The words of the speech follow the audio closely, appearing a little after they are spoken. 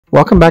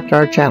Welcome back to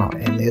our channel.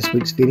 In this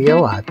week's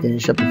video, I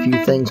finish up a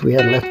few things we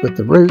had left with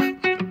the roof.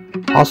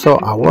 Also,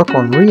 I work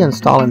on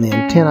reinstalling the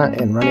antenna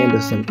and run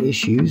into some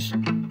issues.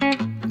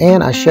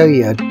 And I show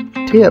you a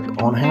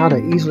tip on how to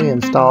easily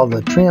install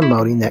the trim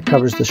molding that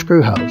covers the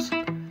screw hose.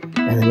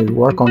 And then we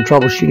work on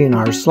troubleshooting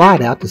our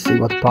slide out to see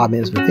what the problem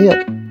is with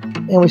it.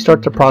 And we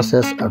start the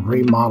process of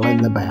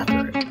remodeling the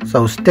bathroom.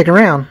 So stick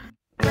around.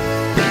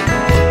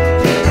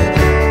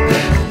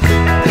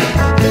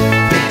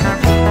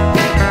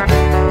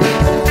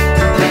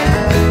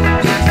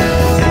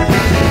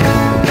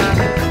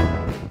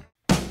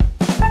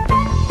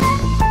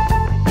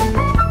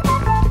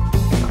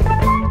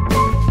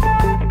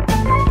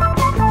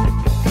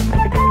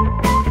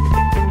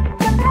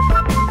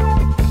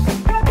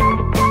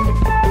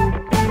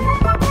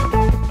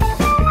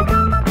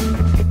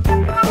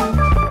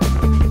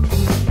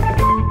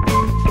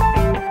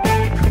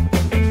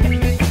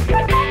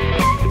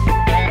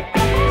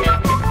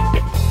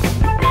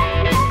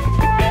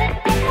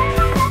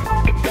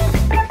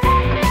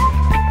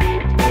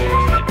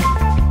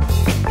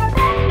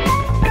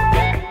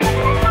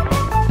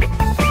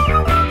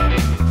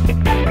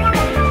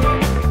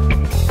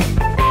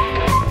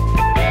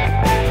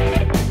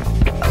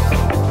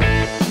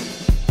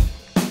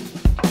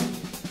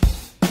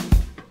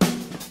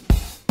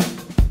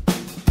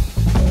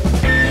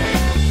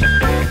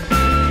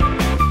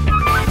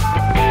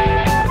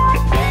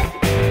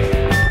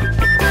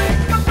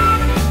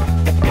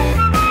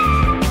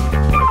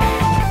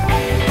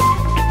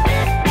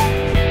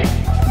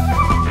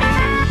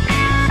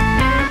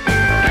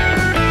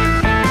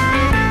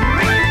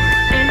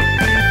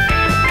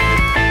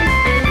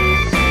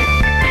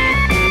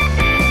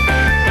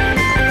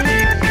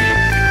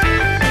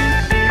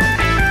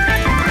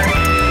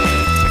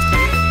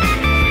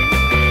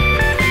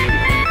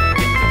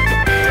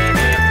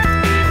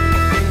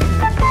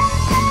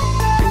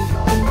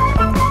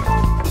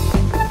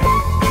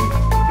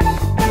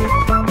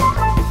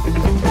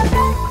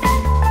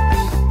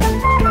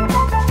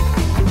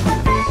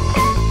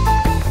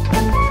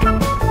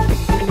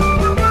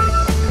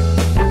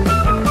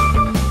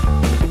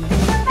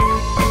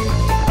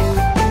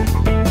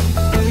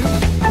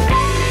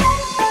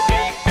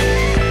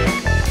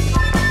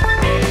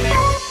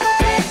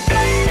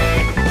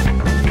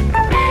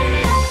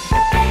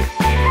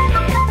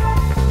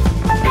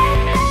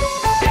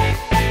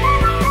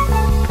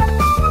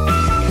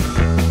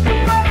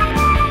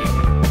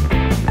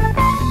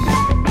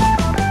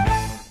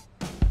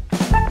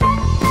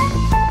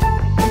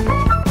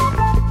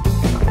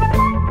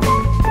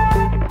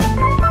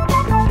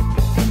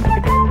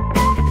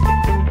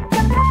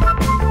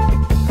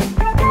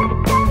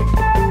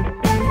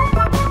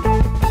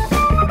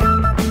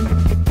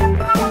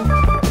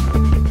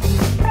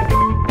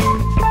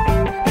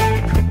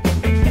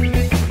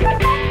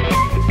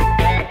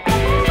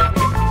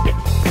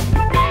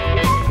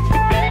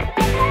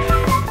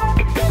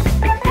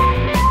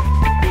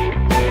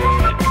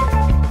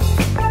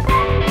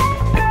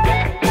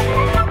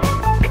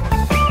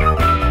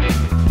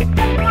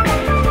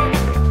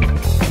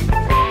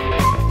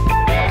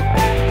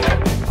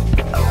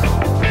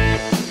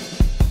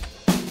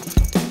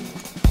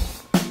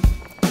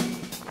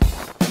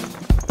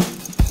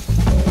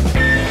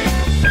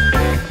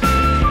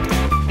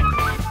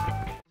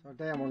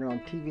 Today I'm working on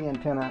TV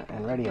antenna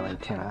and radio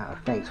antenna,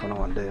 I think is what I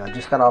want to do. I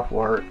just got off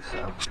work,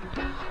 so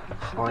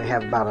I only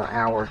have about an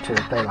hour to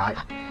daylight.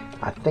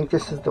 I think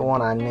this is the one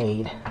I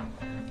need,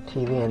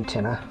 TV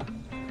antenna.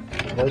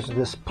 It goes to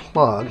this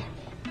plug,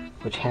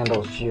 which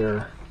handles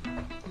your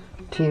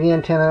TV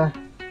antenna.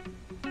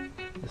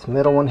 This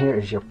middle one here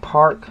is your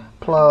park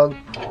plug,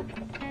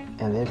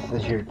 and this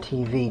is your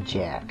TV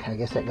jack. I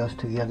guess that goes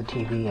to the other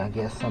TV, I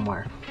guess,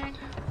 somewhere.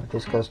 But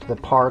this goes to the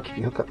park. If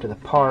you hook up to the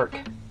park,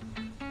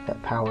 that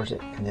powers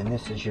it, and then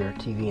this is your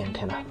TV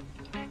antenna.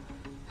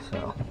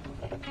 So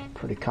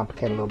pretty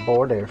complicated little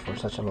board there for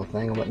such a little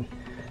thing.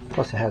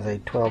 Plus it has a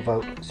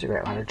 12-volt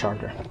cigarette lighter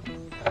charger.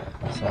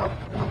 So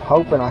I'm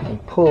hoping I can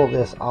pull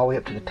this all the way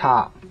up to the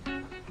top.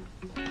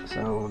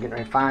 So we're getting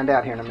ready to find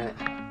out here in a minute.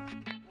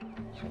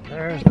 So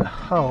there's the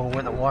hole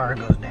where the wire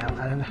goes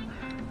down.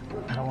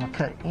 I don't want to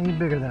cut it any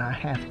bigger than I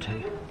have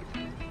to.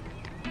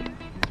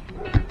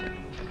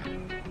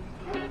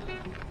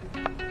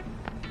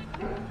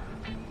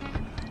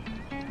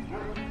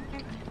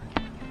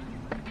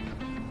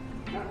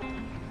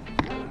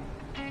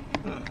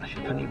 I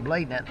should put a new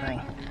blade in that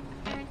thing.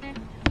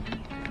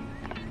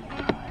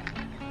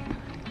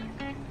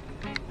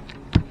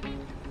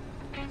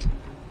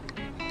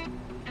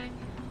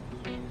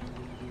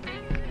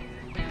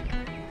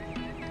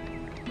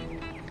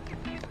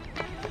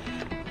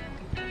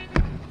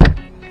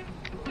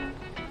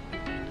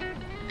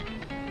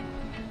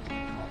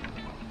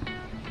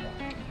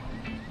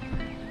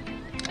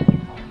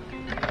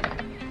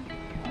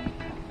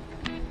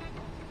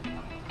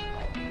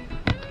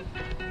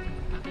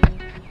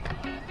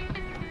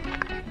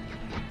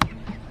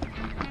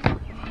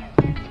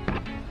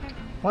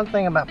 One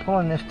thing about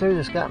pulling this through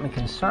that's got me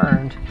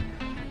concerned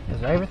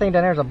is everything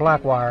down there is a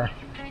black wire.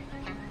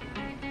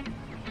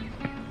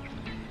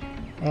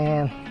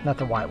 and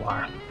nothing white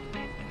wire.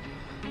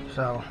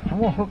 So I'm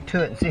gonna hook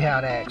to it and see how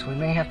it acts. We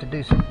may have to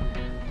do some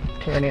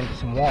tearing into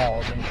some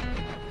walls, and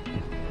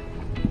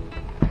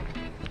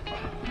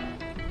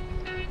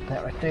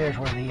that right there is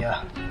where the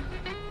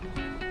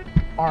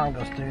arm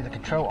goes through, the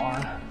control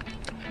arm.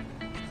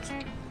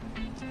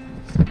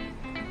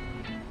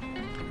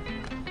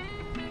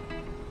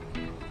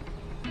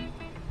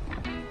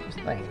 This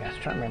thing, guys,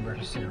 trying to remember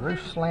to see the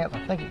roof slant.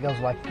 I think it goes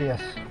like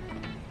this.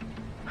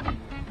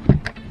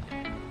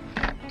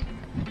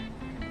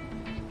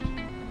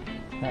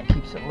 That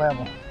keeps it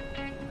level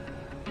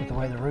with the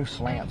way the roof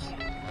slants.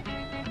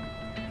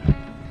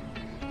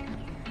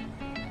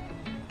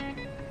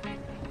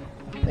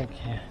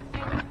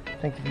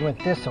 I think if you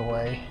went this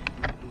away,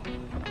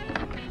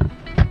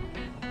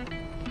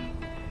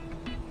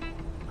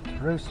 the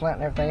roof slant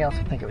and everything else,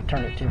 I think it would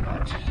turn it too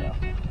much. So,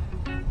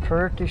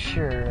 pretty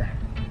sure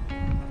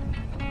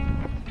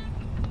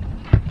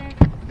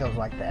it goes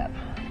like that.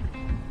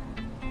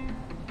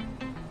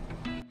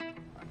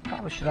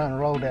 Probably should have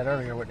unrolled that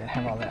earlier, where it didn't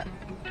have all that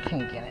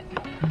kink in it.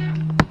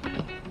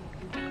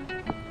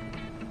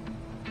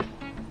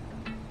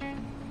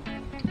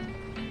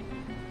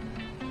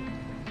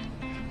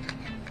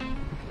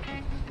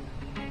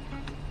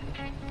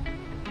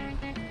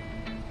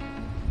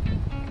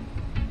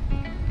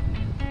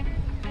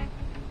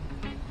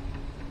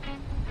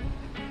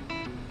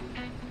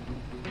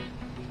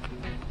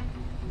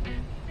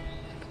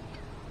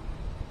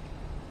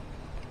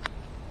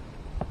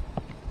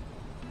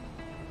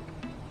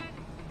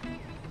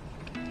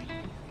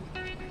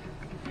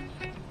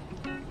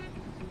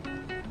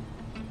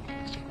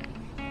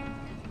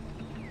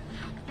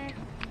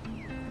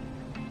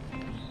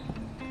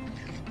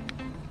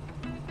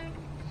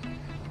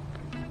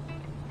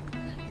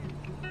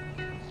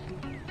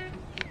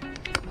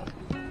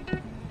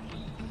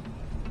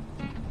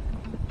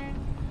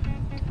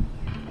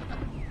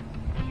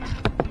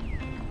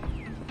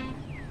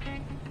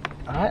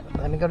 Alright,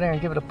 let me go there and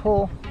give it a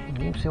pull. You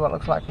can see what it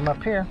looks like from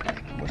up here.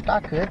 Wished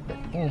I could, but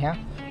anyhow,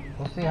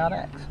 we'll see how it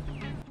acts.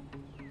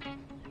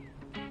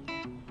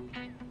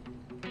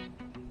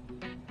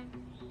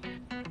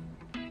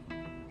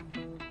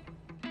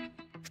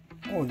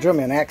 I'm going to drill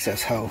me an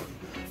access hole.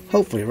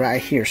 Hopefully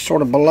right here,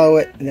 sort of below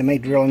it, and then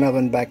maybe drill another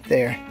one back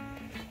there.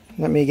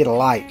 Let me get a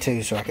light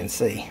too so I can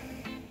see.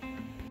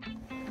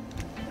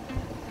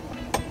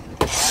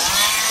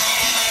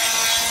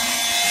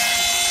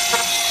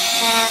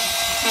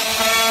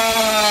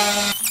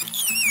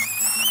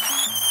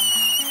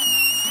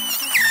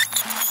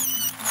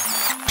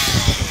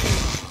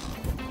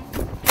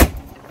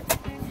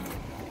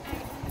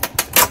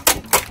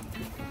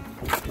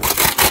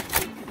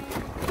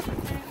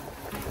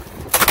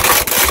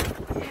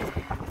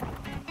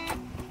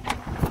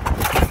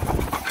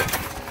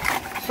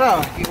 So,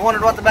 if you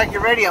wondered what the back of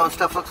your radio and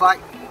stuff looks like,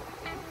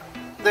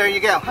 there you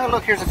go. Oh,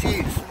 look, here's a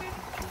fuse.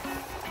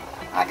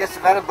 I guess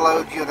if that had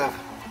blowed, you'd have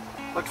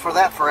looked for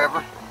that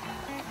forever.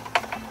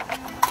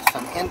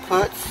 Some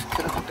inputs,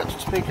 could have hooked up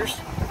some speakers.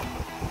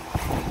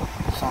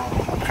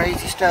 Some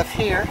crazy stuff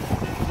here.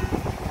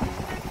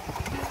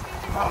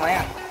 Oh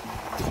man,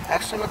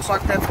 actually looks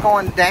like that's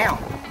going down.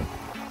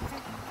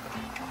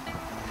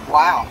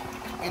 Wow,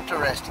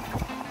 interesting.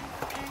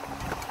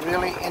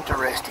 Really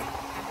interesting.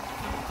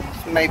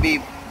 This may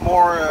be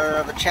more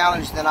of a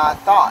challenge than I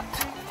thought.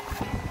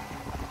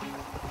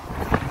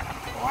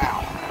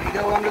 Wow. Let me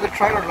go under the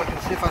trailer look and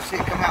see if I see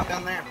it come out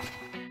down there.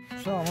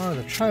 So I'm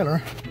under the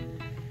trailer.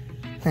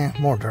 Man,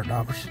 more dirt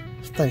daubers.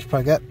 This thing's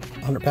probably got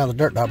 100 pounds of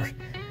dirt daubers.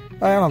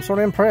 Well, I'm sort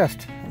of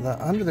impressed. The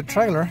under the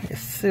trailer is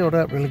sealed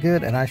up really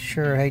good, and I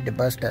sure hate to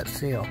bust that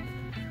seal.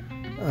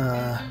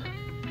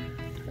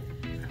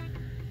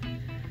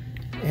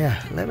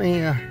 Yeah, let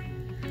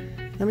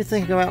me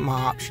think about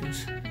my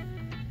options.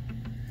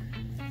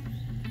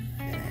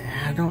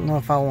 I don't know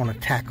if I want to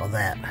tackle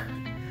that.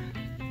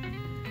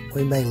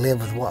 We may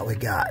live with what we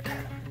got.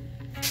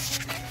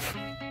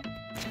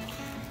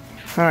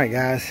 Alright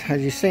guys,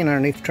 as you've seen,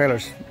 underneath the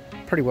trailer's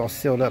pretty well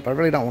sealed up. I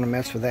really don't want to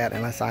mess with that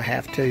unless I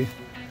have to.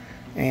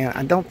 And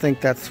I don't think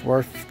that's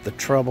worth the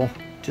trouble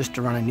just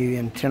to run a new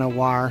antenna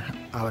wire.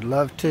 I would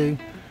love to,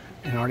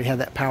 and I already have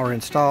that power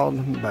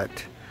installed, but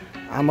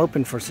I'm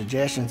open for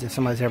suggestions if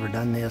somebody's ever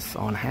done this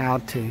on how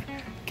to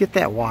get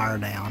that wire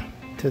down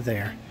to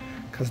there.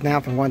 Because now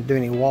if I want to do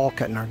any wall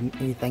cutting or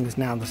anything, is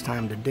now this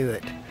time to do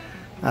it.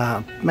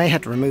 May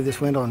have to remove this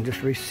window and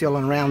just reseal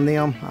around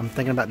them. I'm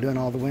thinking about doing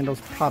all the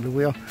windows, probably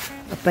will.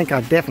 I think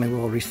I definitely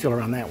will reseal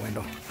around that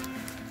window.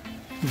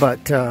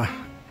 But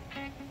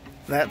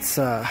that's,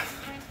 I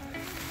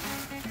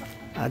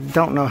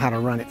don't know how to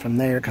run it from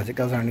there because it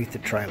goes underneath the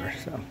trailer.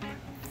 So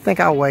I think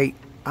I'll wait.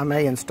 I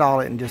may install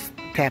it and just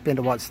tap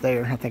into what's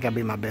there. I think that'd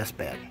be my best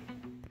bet.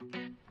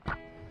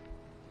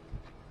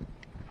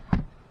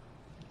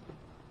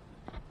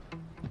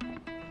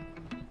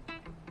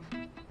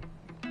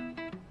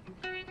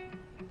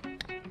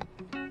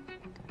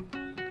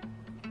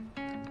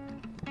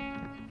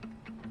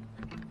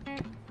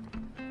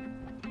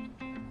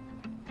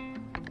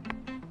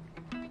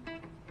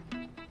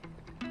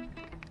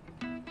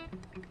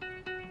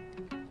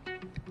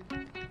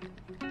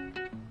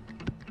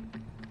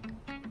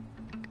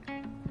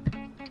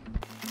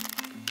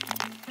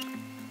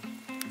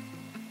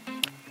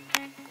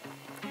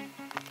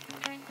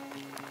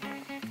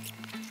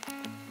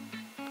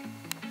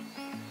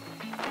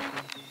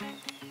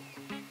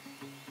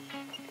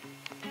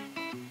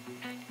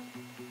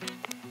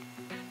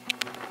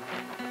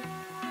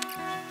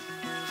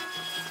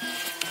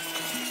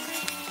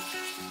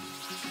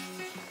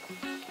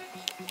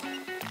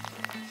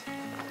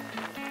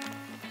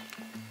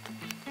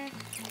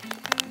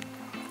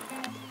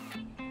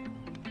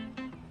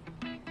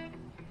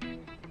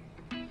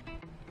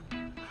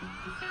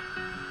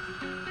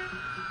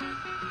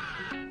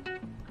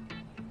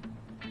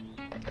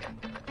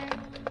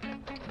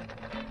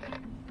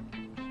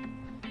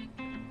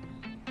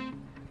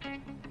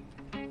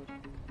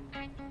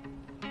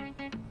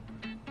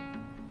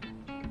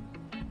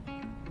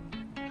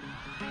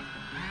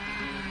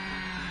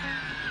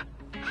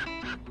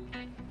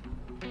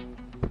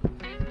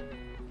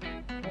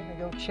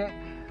 check,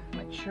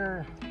 make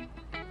sure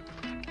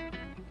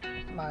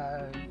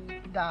my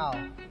dial,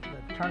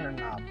 the turner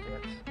knob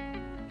fits.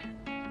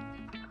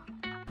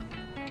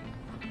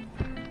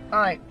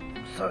 Alright,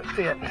 so it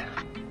fit.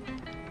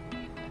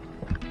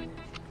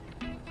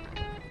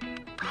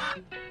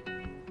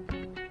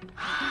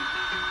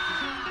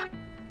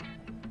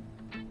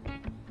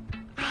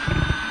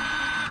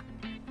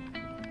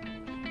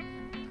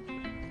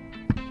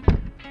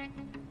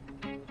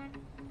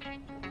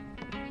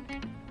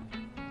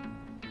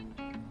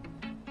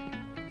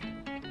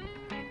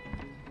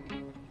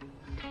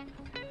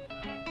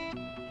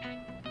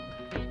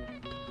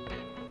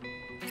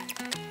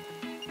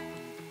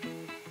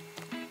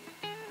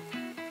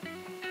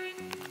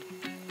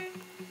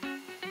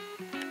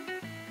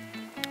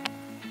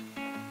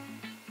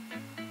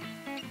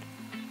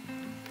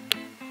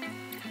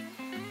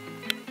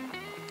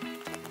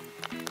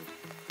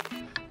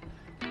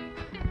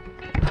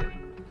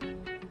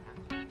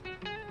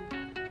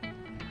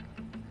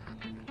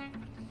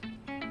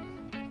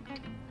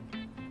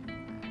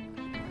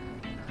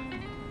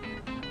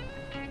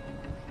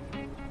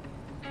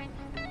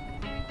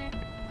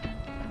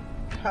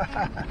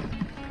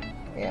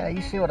 Yeah,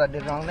 you see what I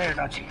did wrong there,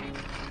 don't you?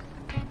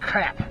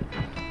 Crap.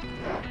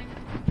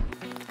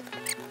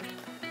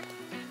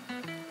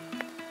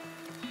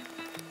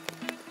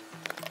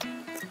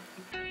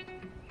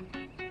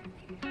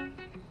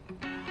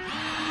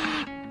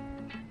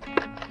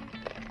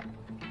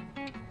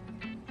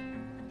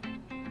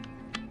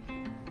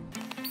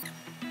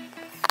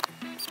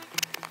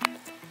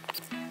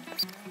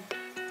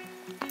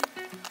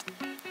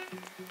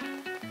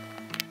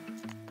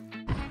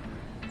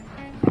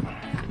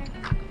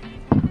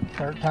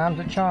 Third time's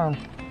a charm.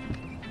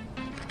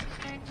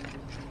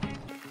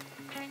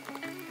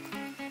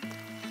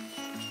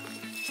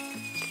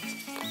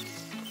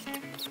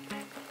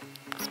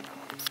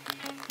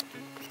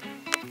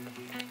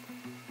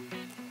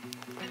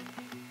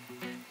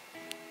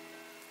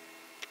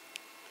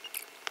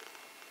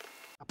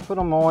 I put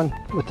them on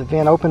with the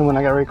vent open. When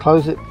I got ready to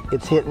close it,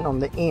 it's hitting on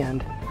the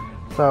end.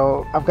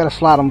 So I've got to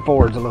slide them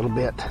forwards a little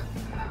bit.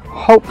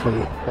 Hopefully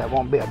that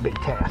won't be a big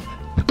task.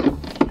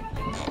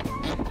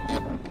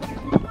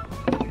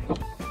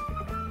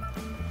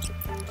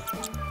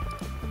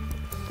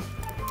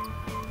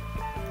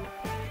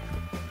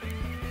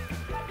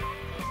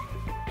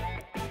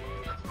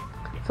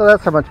 So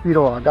that's how much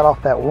butyl I got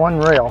off that one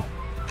rail,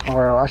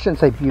 or I shouldn't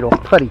say butyl,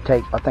 putty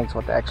tape I think is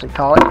what they actually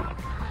call it.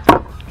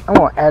 I'm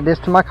going to add this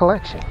to my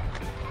collection.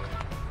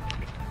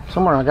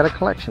 Somewhere I got a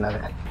collection of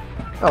it.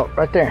 Oh,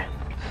 right there.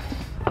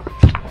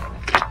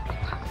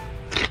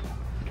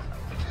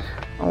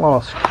 I'm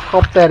going to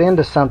sculpt that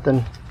into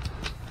something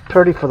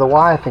pretty for the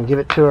wife and give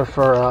it to her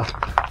for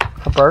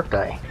her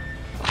birthday.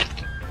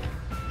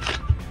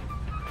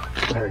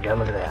 There we go,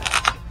 look at that.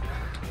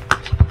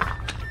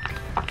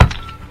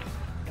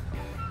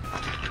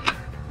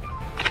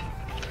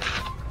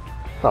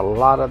 A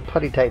lot of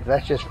putty tape.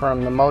 That's just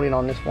from the molding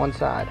on this one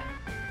side.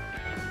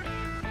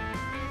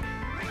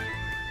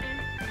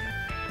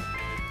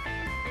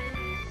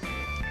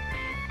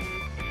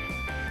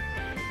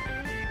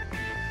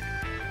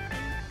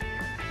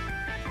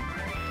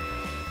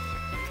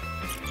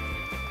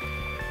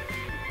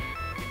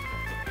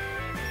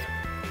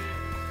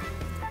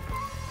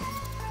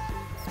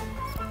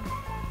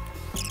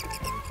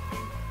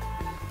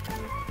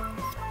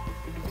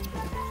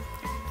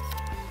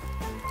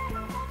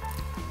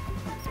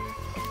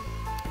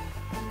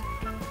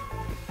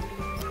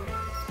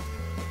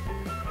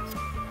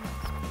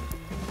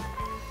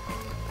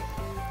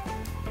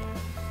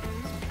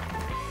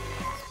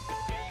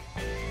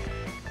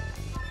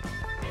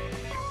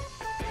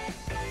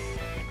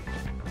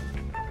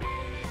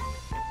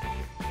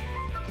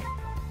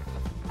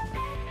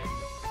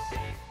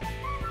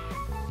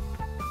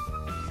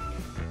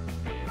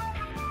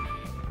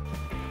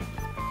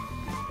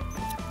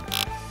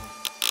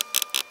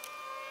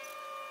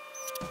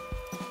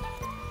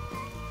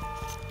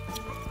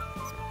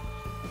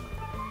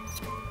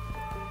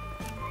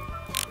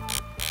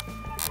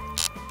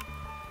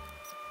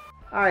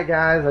 Alright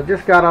guys, I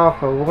just got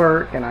off of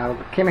work and I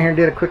came in here and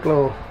did a quick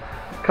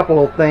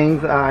couple of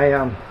things. I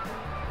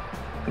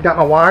got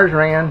my wires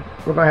ran.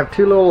 We're going to have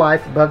two little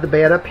lights above the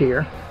bed up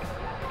here.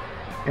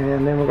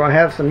 And then we're going to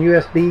have some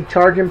USB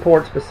charging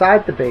ports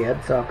beside the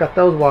bed. So I've got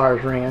those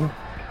wires ran.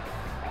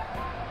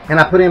 And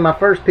I put in my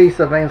first piece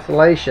of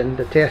insulation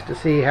to test to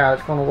see how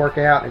it's going to work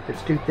out, if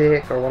it's too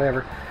thick or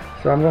whatever.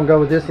 So I'm going to go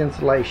with this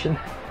insulation.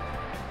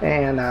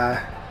 And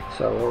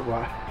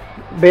so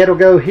bed will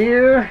go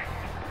here.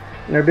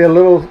 And there'll be a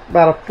little,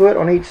 about a foot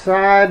on each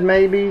side,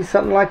 maybe,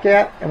 something like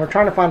that. And we're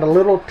trying to find the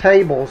little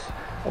tables.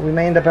 We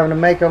may end up having to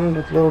make them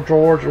with little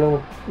drawers,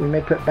 or we may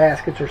put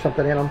baskets or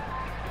something in them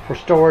for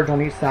storage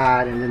on each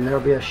side. And then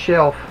there'll be a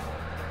shelf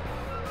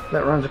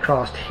that runs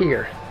across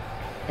here.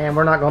 And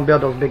we're not going to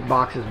build those big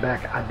boxes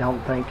back, I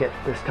don't think, at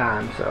this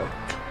time. So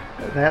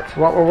that's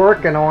what we're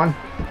working on.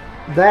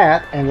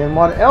 That, and then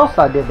what else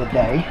I did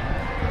today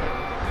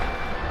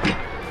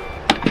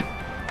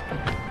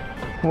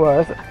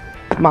was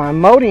my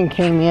molding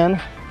came in,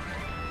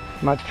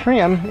 my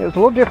trim, it was a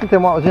little different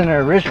than what was in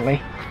there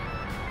originally.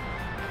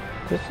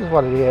 This is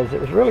what it is. It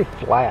was really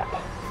flat,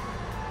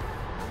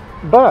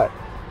 but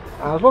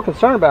I was a little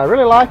concerned about it. I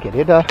really like it.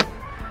 It's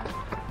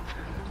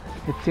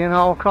in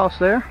all across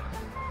there,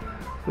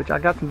 which I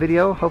got some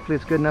video. Hopefully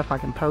it's good enough I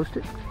can post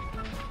it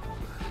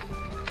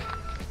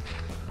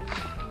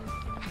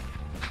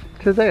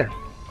to there.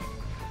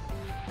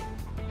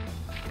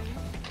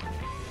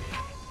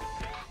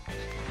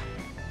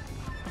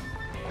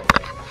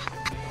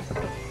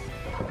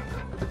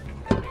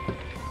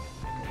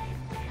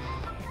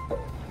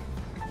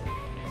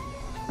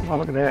 Oh,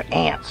 look at there.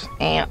 Ants,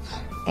 ants,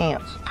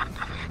 ants.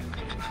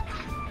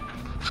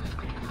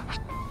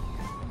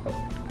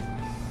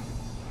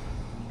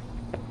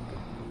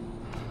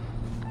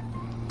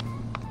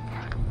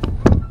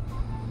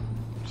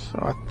 So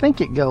I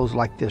think it goes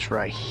like this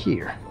right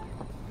here.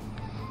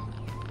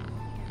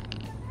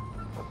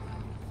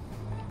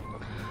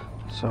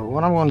 So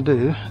what I'm going to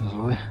do is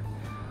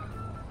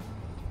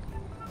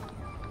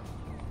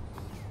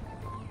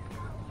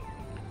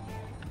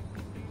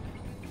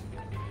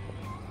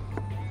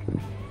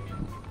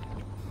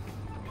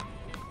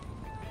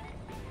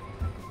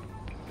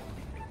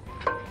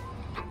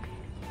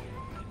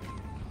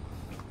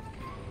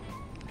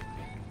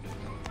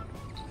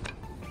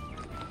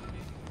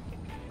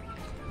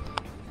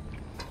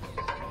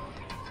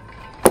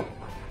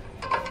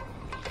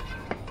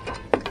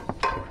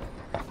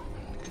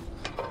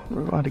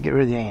we're going to get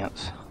rid of the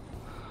ants.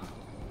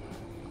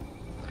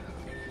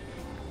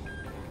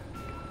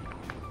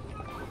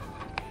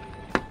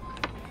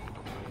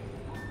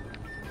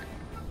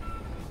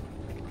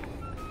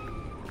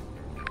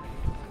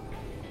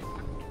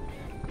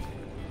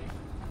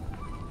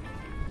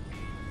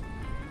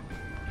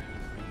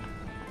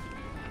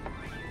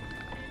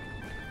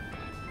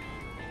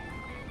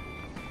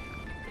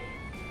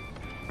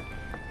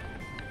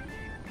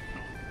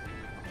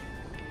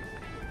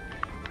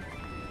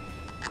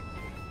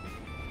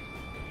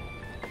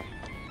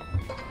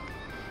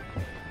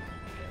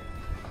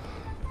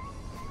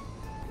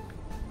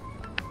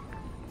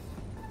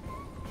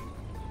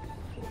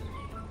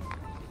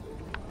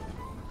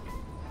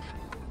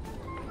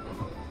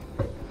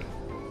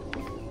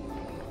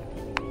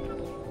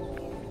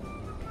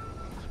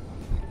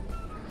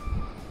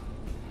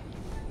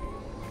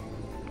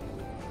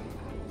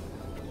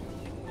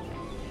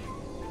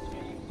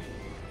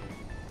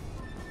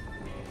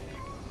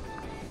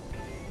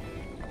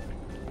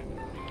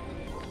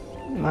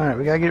 Alright,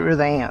 we gotta get rid of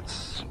the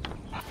ants.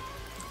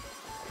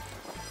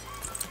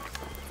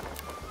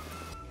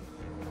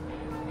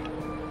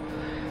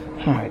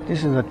 Alright,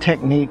 this is a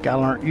technique I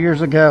learned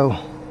years ago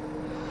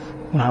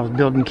when I was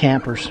building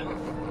campers.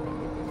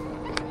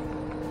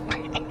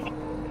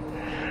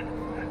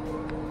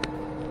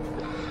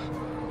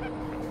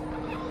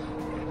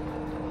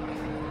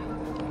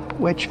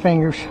 Wet your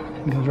fingers,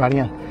 it goes right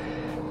in.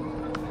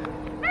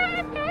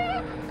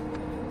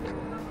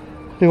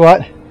 Do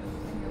what?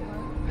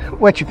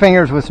 Wet your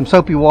fingers with some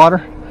soapy water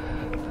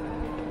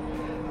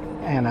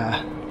and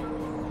I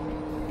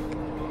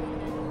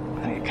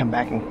need to come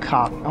back and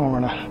caulk. I'm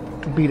gonna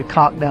beat a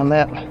caulk down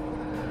that.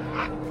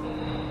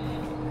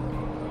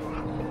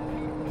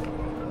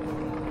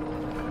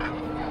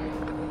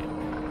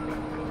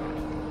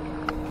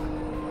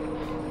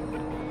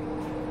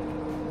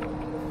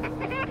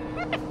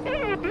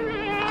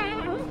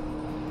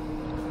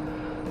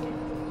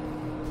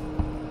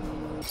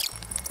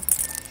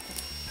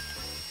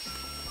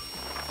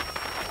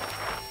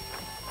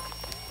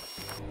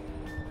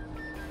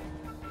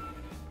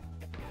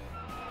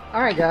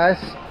 Alright guys,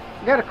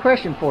 I got a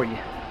question for you.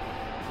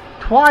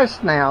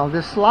 Twice now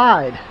this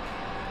slide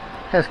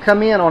has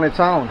come in on its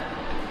own.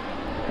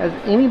 Has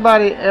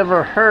anybody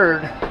ever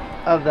heard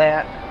of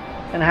that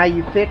and how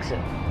you fix it?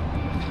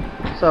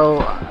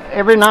 So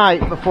every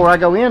night before I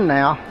go in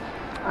now,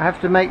 I have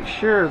to make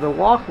sure the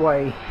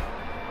walkway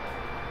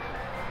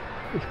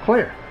is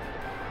clear.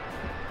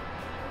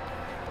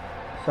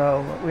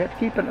 So we have to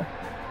keep it.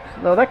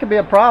 So that could be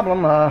a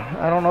problem.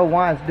 I don't know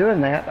why it's doing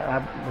that. I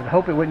would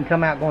hope it wouldn't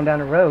come out going down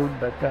the road,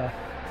 but I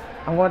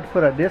wanted to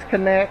put a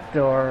disconnect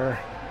or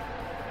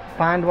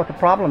find what the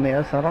problem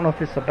is. I don't know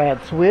if it's a bad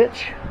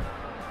switch,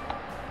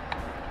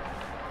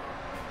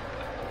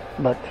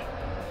 but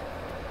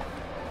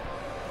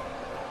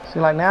see,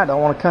 like now I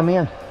don't want to come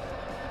in.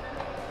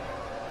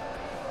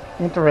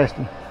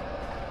 Interesting.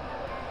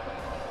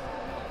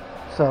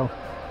 So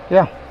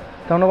yeah,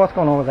 don't know what's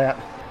going on with that.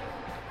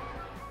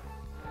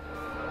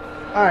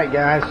 Alright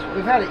guys,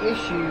 we've had an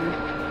issue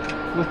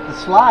with the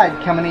slide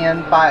coming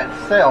in by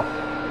itself.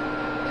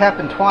 It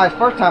happened twice.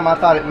 First time I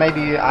thought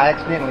maybe I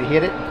accidentally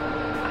hit it,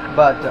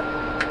 but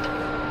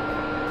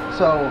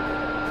so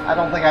I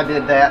don't think I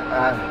did that.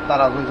 I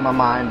thought I was losing my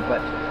mind, but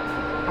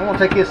I'm going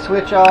to take this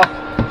switch off,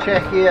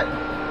 check it,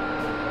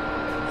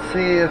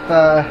 see if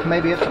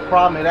maybe it's a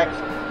problem. It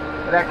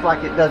acts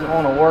like it doesn't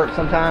want to work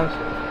sometimes.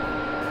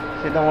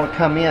 See, it don't want to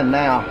come in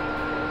now.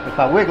 If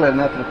I wiggle it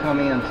enough, it'll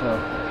come in.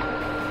 So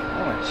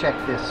I'm going to check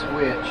this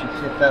switch and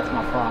see if that's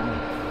my problem.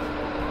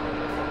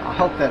 I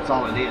hope that's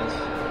all it is.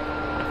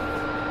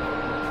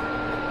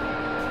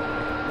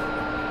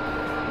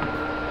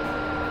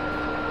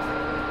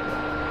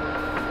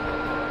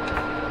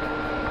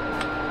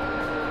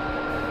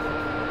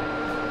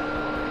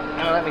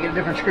 Now let me get a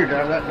different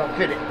screwdriver. That don't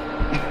fit it.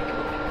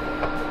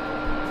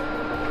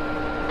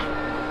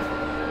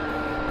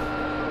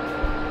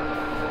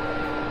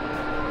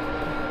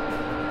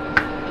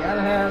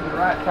 Gotta have the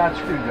right size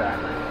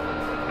screwdriver.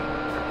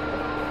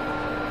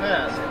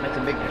 Yes, it makes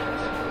a big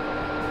difference.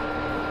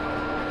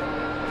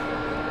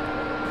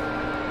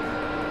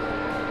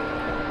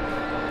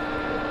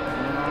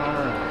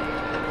 Alright.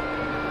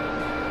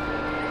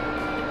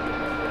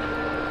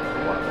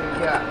 What we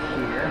got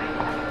here?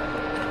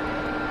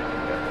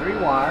 We got 3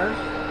 wires.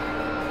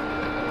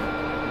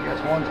 I guess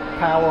one's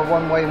power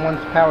one way and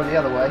one's power the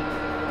other way.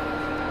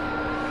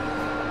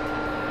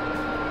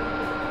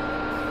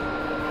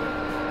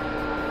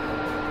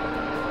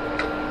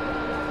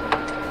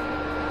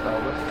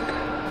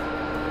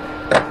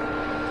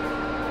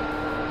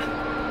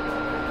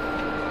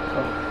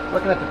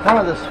 Looking at the front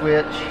of the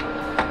switch,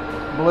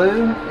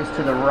 blue is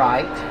to the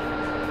right,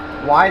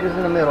 white is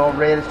in the middle,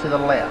 red is to the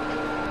left.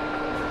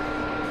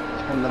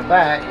 From the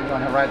back, you're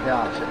going to have right the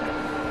opposite.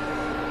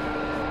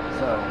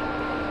 So,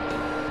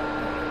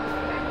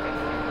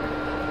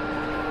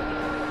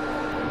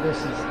 this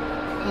is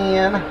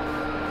in,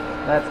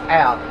 that's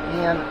out,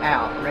 in,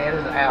 out, red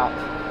is out.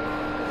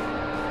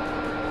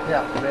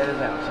 Yeah, red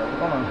is out. So we're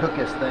going to unhook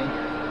this thing.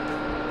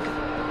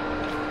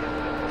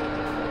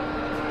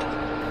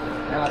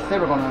 And I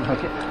said we're going to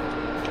unhook it.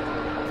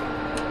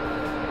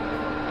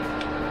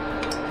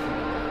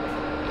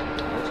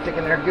 It's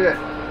sticking there good.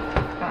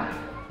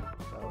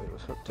 So it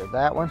was hooked to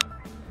that one.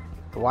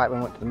 The white one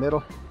went to the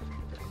middle.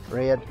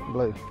 Red,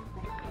 blue.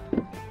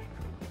 Oh,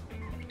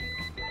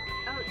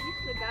 you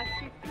still got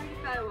your pretty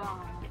bow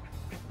on.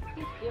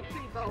 You're still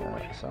pretty bow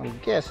on. So I'm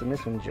guessing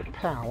this one's your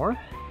power.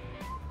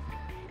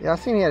 Yeah, I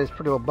seen he had his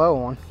pretty little bow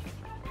on.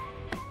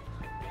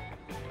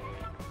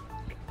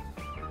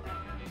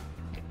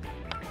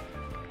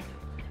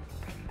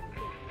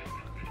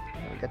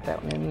 Get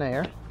that one in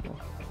there.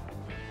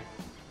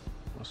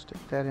 We'll stick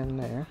that in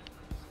there.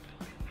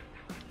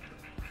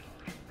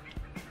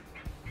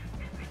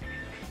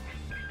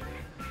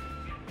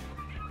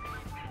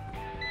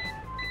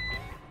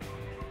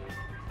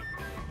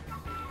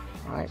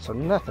 Alright, so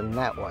nothing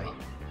that way.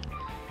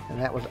 And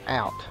that was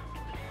out.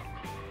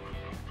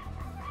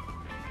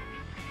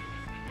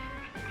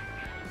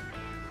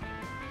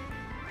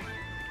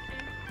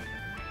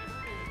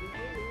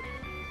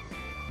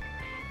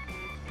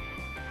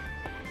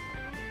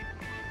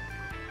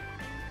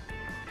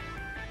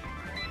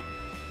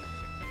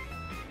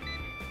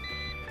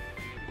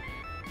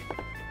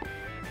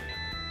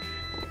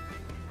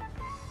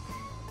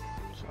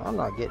 I'm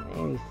not getting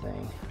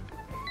anything.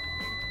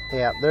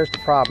 Yeah, there's the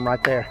problem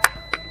right there.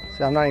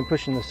 See, I'm not even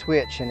pushing the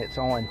switch and it's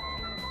on.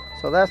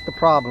 So that's the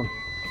problem.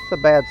 It's a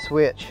bad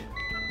switch.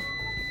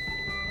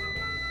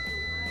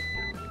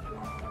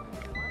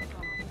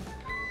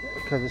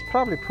 Because it's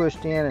probably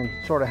pushed in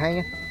and sort of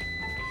hanging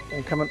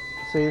and coming,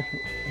 see,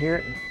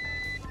 here.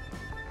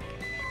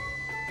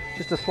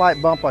 Just a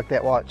slight bump like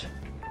that, watch.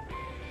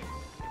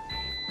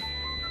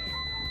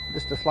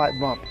 Just a slight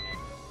bump.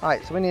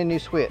 Alright, so we need a new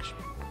switch.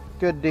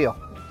 Good deal.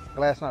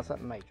 Glad it's not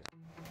something major.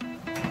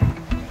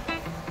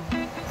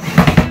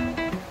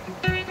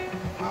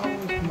 Oh,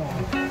 come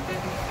on.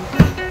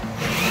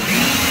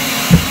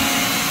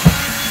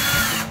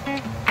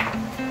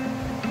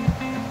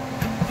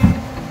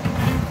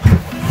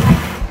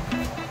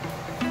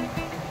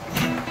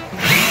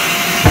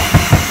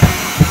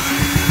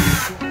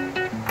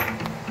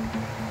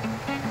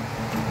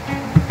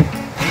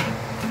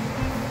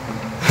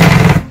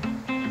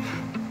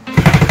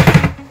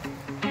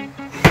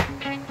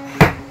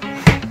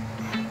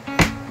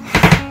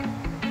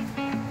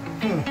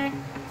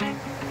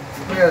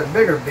 We got a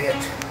bigger bit.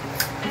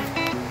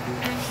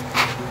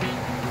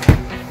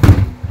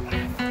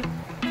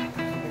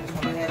 Just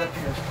want to head up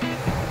here.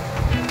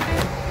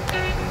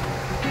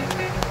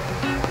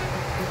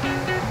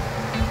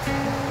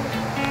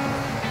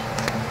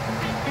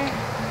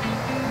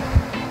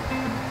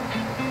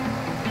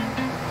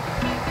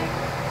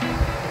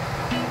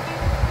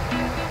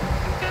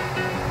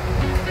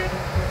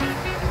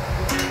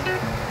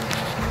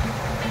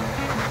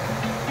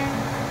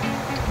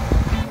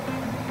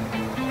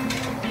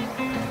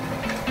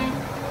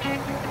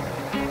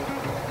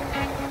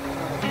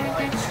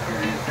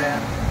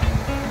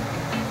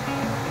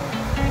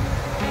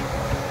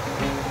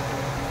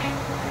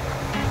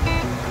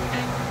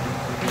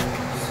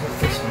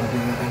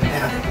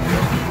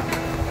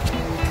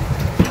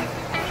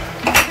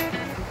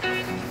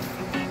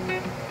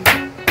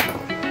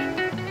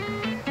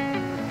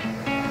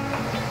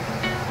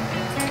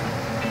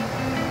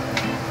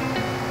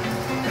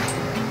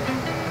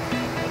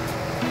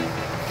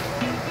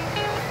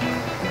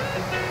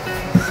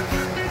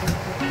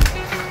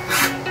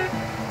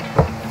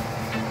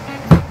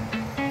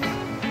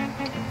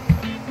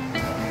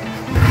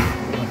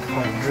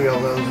 Drill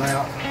those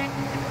out.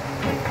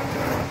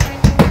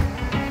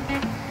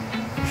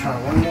 try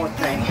one more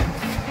thing.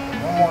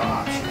 One more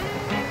option.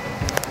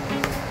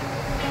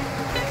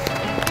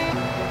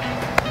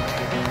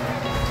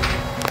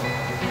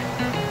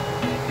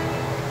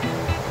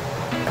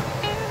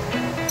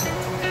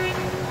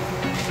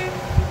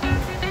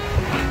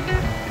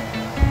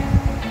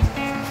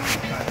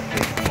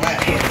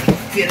 Flathead,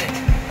 fit it.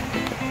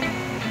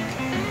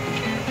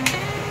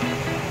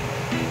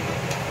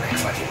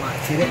 Looks like it might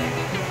fit it.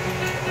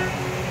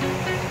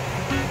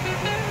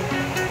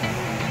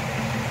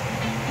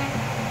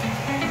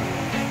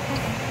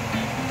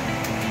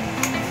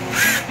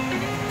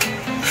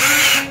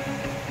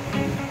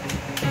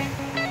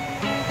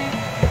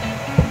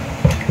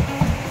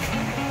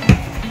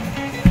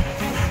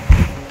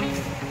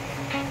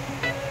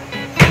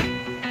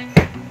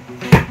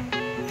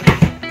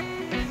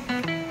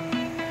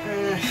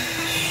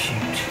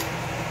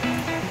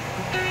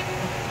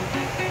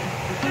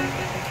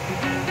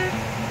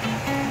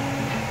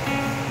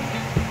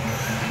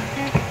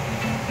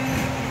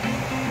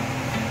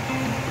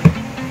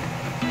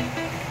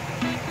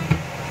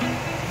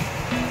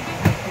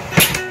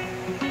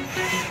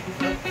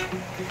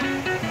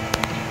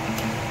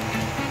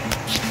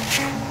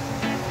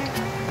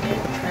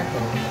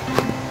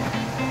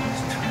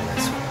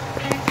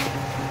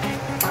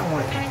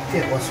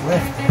 Fit what's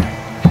left there.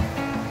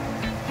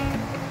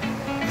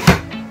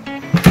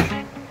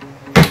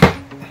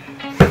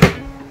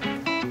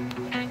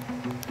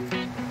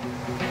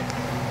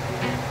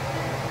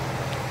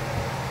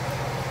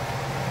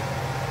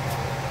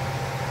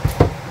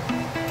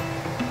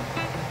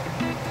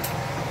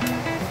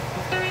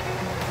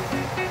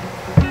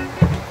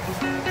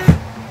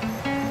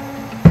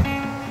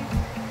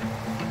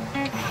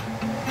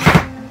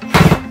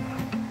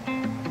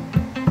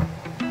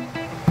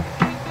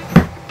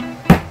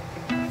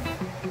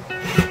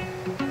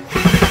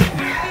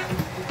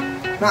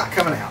 Not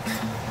coming out.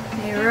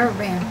 Need a rubber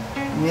band.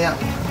 Yep.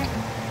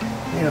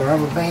 Need a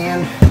rubber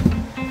band,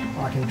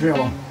 or I can drill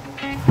them.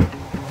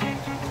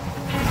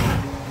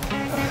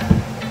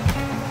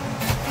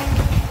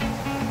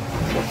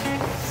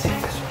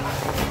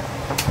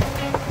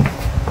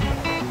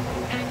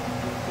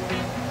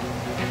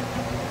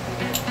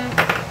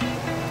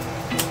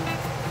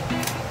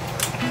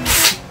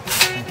 I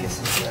think this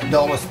is the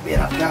dullest bit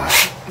I've got.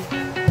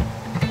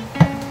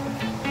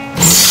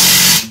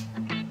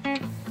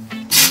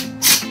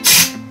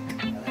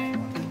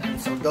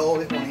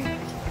 Dull it won't even.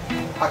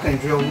 I can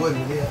drill wood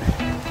with it.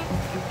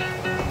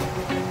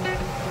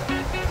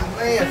 I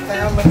may have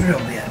found my drill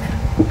bit.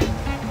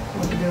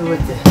 What to do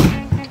with it?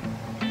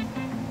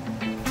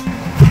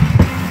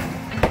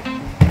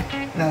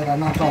 Now that I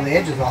knocked all the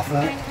edges off of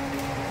it.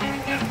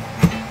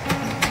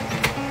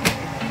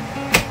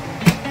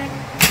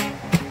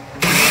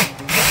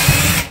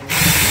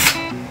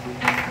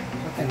 I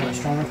think I'm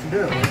strong enough to do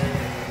it with it.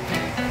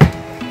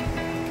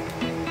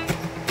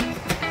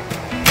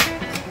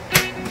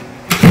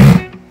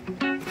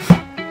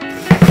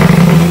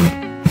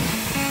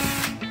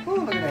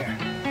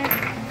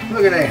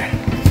 Look at there.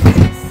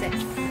 6.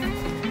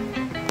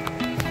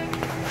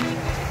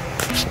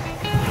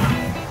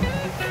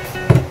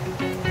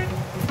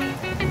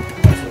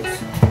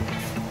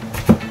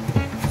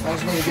 So I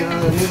just need to get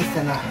underneath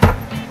and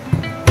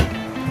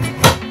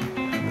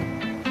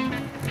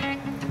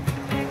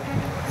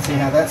see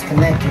how that's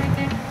connected.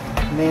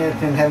 And then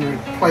I have to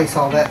replace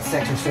all that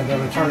section so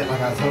that I'll turn it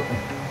like I was hoping.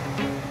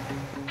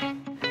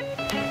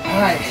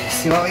 Alright,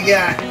 see what we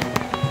got.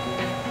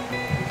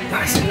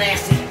 Nice and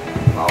nasty.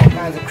 All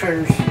kinds of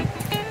critters.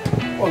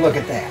 Well, look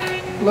at that.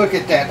 Look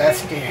at that.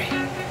 That's scary.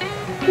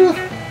 Whew.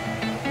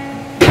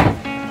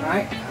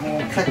 Alright, I'm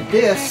going to cut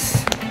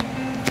this.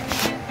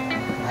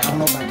 I don't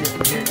know about this,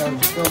 but here it goes.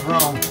 It's still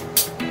wrong.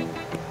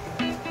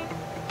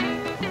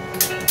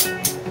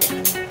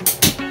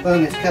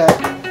 Boom, it's cut.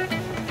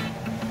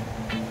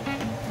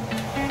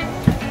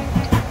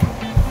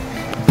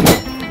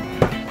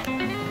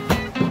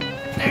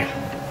 There.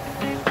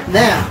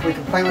 Now, we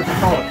can play with the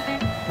toy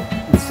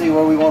and see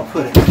where we want to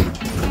put it.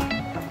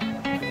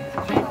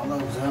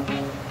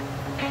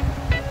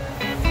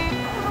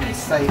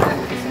 Save that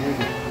because it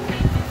isn't.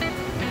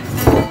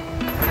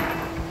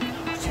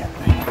 What's that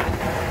thing?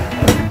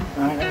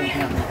 Alright, let me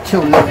have that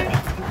till limit.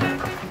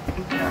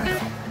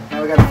 Now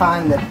we got to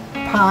find the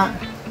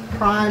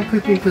prime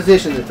pooping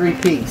position, the 3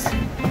 P's. So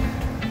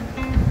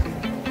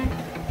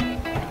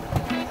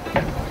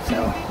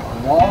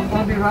the wall's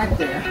going to be right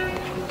there.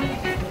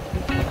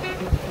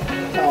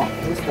 Oh,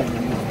 this thing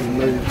needs to be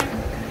moved.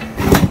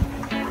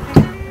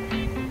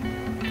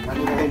 I need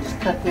to go ahead and just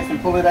cut this and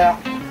pull it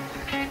out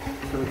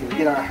so we can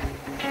get our.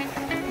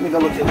 Let me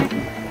go look at it.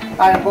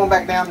 Alright, I'm going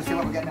back down to see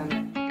what we got down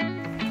there.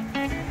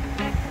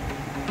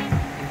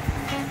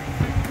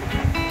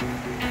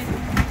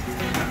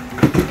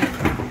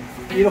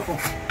 Beautiful.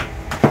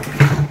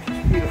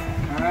 Beautiful.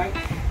 Alright.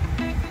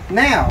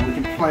 Now we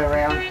can play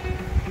around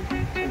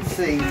and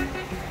see.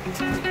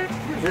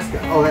 Where's this go?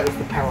 Oh, that was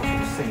the power for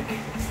the sink.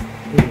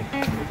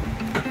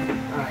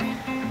 Alright.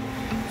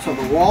 So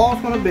the wall's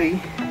going to be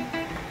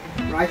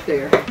right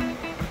there.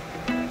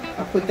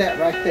 I put that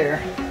right there.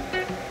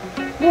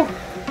 Whew.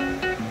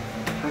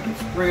 I can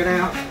spread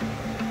out.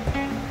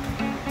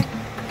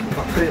 If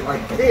I put it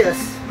like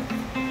this,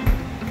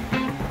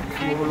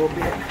 come over a little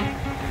bit.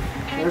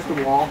 There's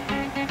the wall.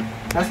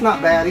 That's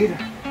not bad either.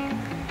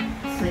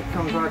 The sink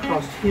comes right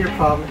across here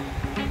probably.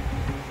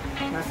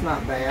 That's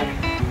not bad.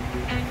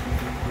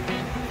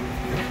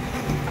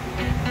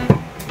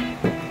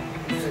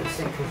 So the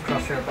sink comes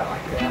across here about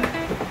like that.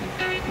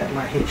 That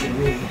might hit your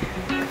knee.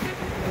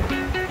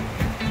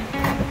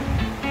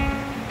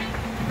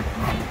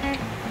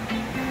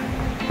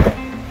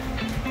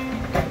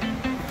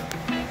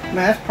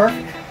 Man, that's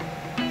perfect.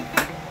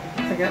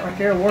 I think that right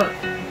there will work.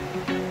 I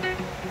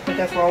think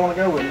that's where I want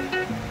to go with it.